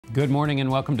Good morning and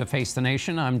welcome to Face the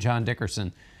Nation. I'm John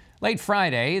Dickerson. Late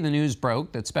Friday, the news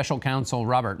broke that Special Counsel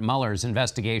Robert Mueller's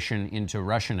investigation into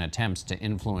Russian attempts to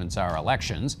influence our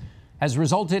elections has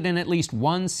resulted in at least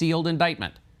one sealed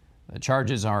indictment. The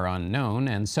charges are unknown,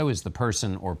 and so is the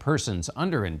person or persons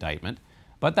under indictment,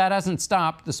 but that hasn't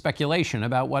stopped the speculation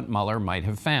about what Mueller might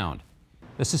have found.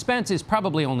 The suspense is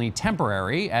probably only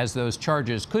temporary, as those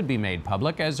charges could be made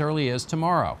public as early as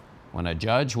tomorrow, when a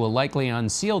judge will likely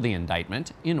unseal the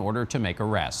indictment in order to make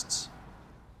arrests.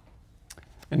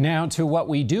 And now to what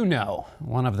we do know.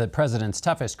 One of the president's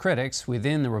toughest critics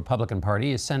within the Republican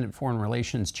Party is Senate Foreign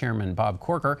Relations Chairman Bob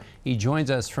Corker. He joins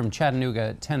us from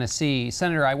Chattanooga, Tennessee.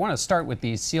 Senator, I want to start with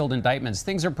these sealed indictments.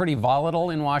 Things are pretty volatile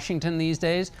in Washington these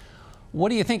days. What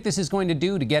do you think this is going to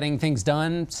do to getting things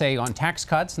done, say, on tax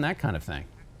cuts and that kind of thing?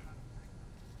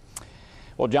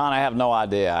 Well, John, I have no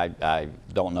idea. I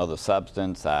don't know the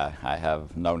substance. I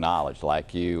have no knowledge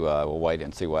like you. We'll wait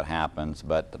and see what happens.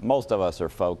 But most of us are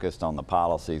focused on the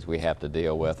policies we have to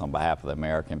deal with on behalf of the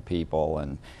American people.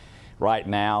 And right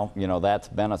now, you know, that's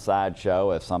been a sideshow.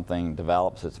 If something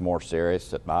develops that's more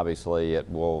serious, obviously it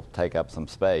will take up some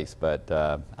space. But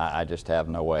I just have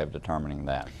no way of determining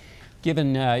that.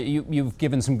 Given you've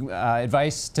given some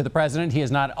advice to the president, he has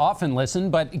not often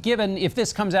listened, but given if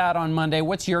this comes out on Monday,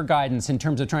 what's your guidance in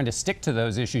terms of trying to stick to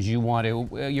those issues you want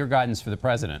to, your guidance for the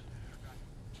president?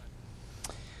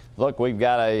 Look, we've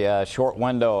got a short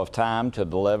window of time to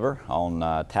deliver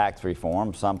on tax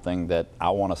reform, something that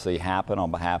I want to see happen on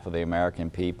behalf of the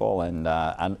American people. And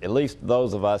at least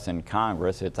those of us in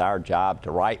Congress, it's our job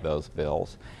to write those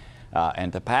bills.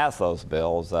 And to pass those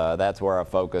bills, that's where our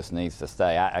focus needs to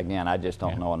stay. I just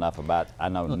don't know enough about, I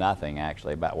know nothing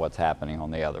actually about what's happening on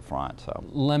the other front. So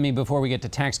let me, before we get to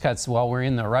tax cuts, while we're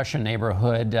in the Russia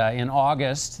neighborhood, in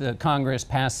August, the Congress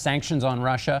passed sanctions on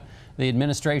Russia. The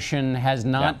administration has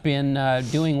not been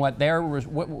doing what they're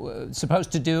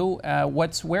supposed to do.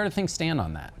 Where do things stand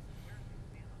on that?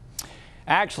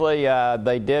 Actually,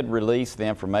 they did release the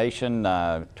information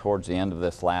towards the end of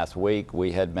this last week.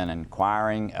 We had been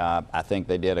inquiring. I think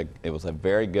they did it was a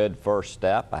very good first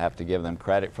step. I have to give them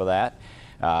credit for that.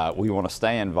 We want to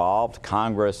stay involved.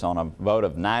 Congress, on a vote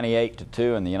of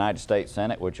 98-2 in the United States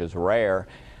Senate, which is rare,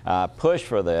 pushed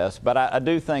for this. But I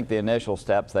do think the initial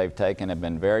steps they've taken have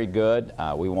been very good.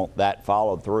 We want that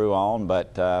followed through on.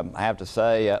 But I have to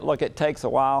say, look, it takes a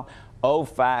while.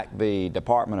 OFAC, the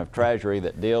Department of Treasury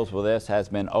that deals with this, has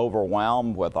been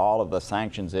overwhelmed with all of the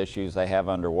sanctions issues they have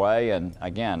underway. And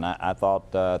again, I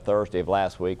thought Thursday of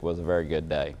last week was a very good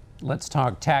day. Let's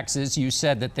talk taxes. You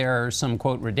said that there are some,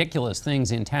 quote, ridiculous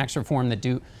things in tax reform that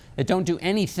don't do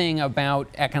anything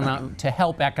about to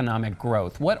help economic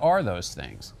growth. What are those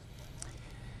things?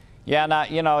 Yeah, now,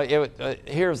 you know,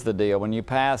 here's the deal. When you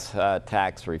pass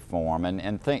tax reform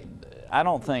I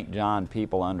don't think, John,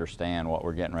 people understand what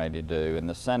we're getting ready to do. In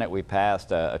the Senate, we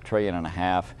passed a $1.5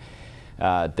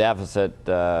 trillion deficit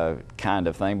kind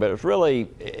of thing, but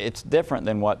it's different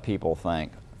than what people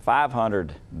think.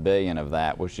 $500 billion of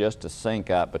that was just to sync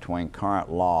up between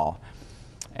current law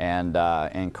and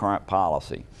current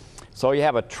policy. So you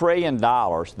have $1 trillion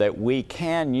that we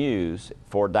can use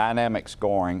for dynamic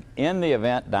scoring in the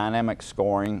event dynamic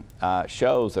scoring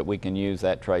shows that we can use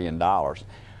that $1 trillion.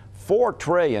 $4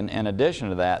 trillion in addition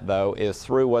to that, though, is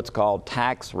through what's called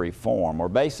tax reform, where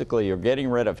basically you're getting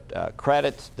rid of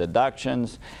credits,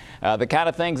 deductions, the kind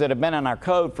of things that have been in our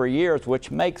code for years, which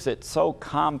makes it so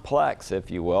complex, if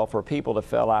you will, for people to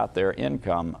fill out their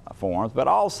income forms, but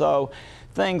also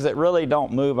things that really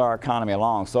don't move our economy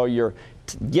along. So you're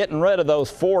getting rid of those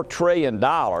 $4 trillion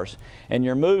and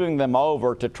you're moving them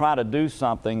over to try to do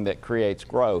something that creates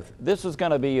growth. This is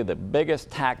going to be the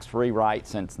biggest tax rewrite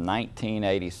since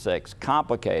 1986.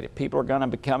 Complicated. People are going to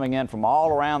be coming in from all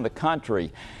around the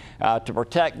country to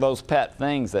protect those pet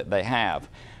things that they have.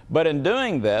 But in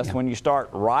doing this, when you start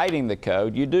writing the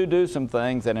code, you do some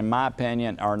things that, in my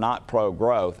opinion, are not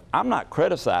pro-growth. I'm not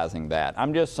criticizing that.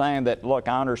 I'm just saying that, look,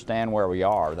 I understand where we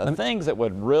are. The things that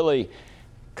would really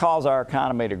cause our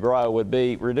economy to grow would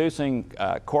be reducing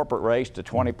corporate rates to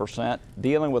 20%,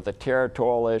 dealing with the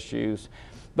territorial issues.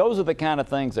 Those are the kind of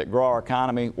things that grow our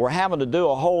economy. We're having to do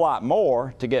a whole lot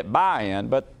more to get buy-in,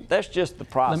 but that's just the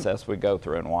process we go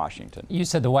through in Washington. You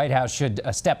said the White House should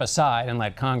step aside and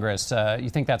let Congress. You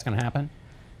think that's going to happen?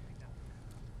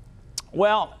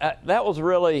 Well, that was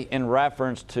really in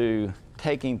reference to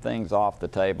taking things off the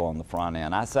table on the front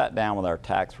end. I sat down with our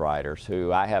tax writers,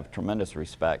 who I have tremendous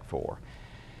respect for.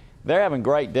 They're having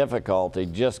great difficulty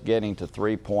just getting to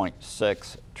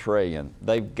 $3.6 trillion.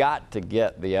 They've got to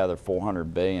get the other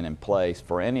 $400 billion in place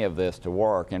for any of this to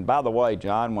work. And by the way,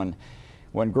 John,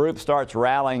 When groups starts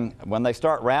rallying, when they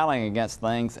start rallying against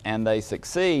things and they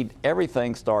succeed,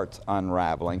 everything starts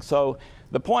unraveling. So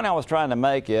the point I was trying to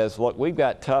make is, look, we've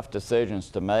got tough decisions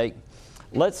to make.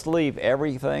 Let's leave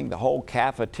everything, the whole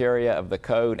cafeteria of the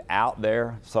code out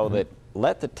there so that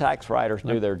let the tax writers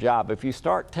do their job. If you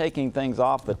start taking things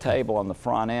off the table on the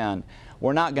front end,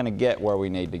 we're not going to get where we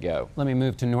need to go. Let me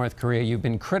move to North Korea. You've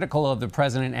been critical of the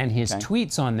president and his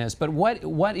tweets on this, but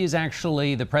what is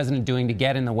actually the president doing to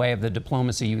get in the way of the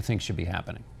diplomacy you think should be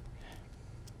happening?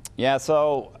 Yeah,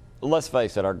 so let's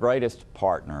face it, our greatest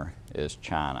partner is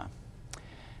China.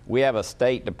 We have a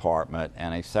State Department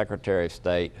and a Secretary of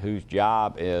State whose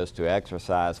job is to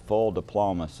exercise full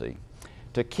diplomacy,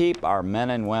 to keep our men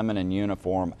and women in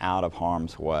uniform out of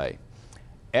harm's way.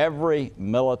 Every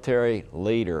military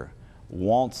leader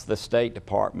wants the State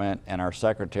Department and our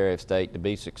Secretary of State to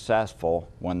be successful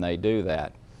when they do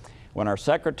that. When our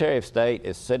Secretary of State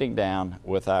is sitting down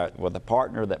with the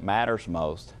partner that matters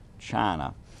most,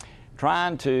 China,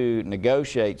 trying to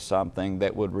negotiate something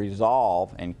that would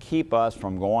resolve and keep us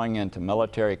from going into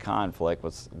military conflict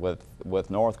with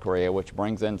North Korea, which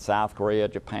brings in South Korea,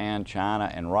 Japan, China,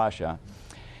 and Russia,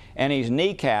 and he's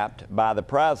kneecapped by the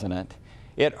president,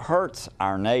 it hurts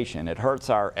our nation, it hurts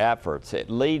our efforts, it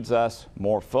leads us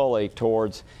more fully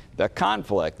towards the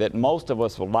conflict that most of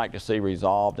us would like to see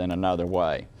resolved in another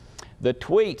way. The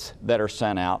tweets that are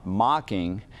sent out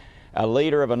mocking a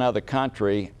leader of another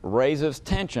country raises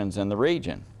tensions in the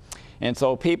region. And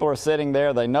so people are sitting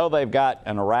there, they know they've got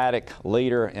an erratic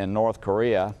leader in North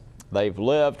Korea. They've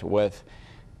lived with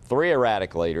 3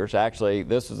 erratic leaders, actually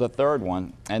this is the 3rd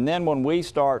one, and then when we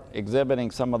start exhibiting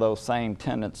some of those same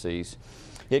tendencies,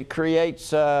 it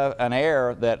creates an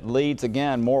air that leads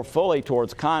again more fully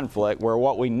towards conflict, where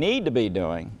what we need to be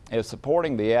doing is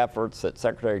supporting the efforts that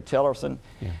Secretary Dickerson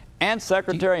and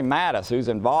Secretary Mattis, who's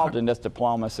involved in this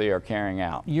diplomacy, are carrying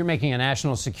out. You're making a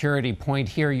national security point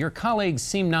here. Your colleagues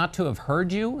seem not to have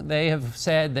heard you. They have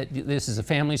said that this is a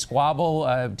family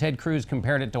squabble. Ted Cruz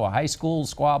compared it to a high school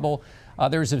squabble.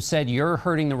 Others have said you're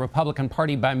hurting the Republican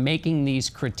Party by making these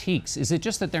critiques. Is it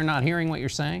just that they're not hearing what you're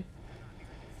saying?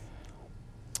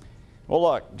 Well,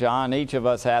 look, John, each of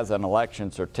us has an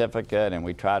election certificate, and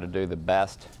we try to do the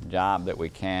best job that we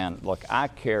can. Look, I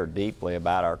care deeply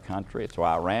about our country. It's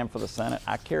why I ran for the Senate.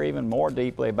 I care even more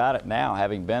deeply about it now,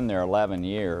 having been there 11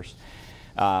 years.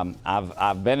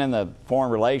 I've been in the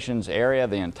foreign relations area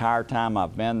the entire time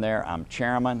I've been there. I'm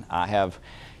chairman. I have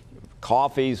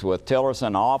coffees with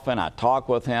Tillerson often. I talk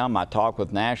with him. I talk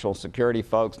with national security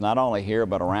folks, not only here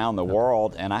but around the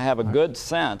world, and I have a good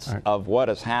sense of what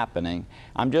is happening.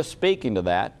 I'm just speaking to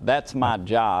that. That's my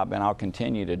job, and I'll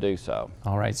continue to do so.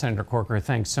 All right, Senator Corker,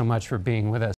 thanks so much for being with us.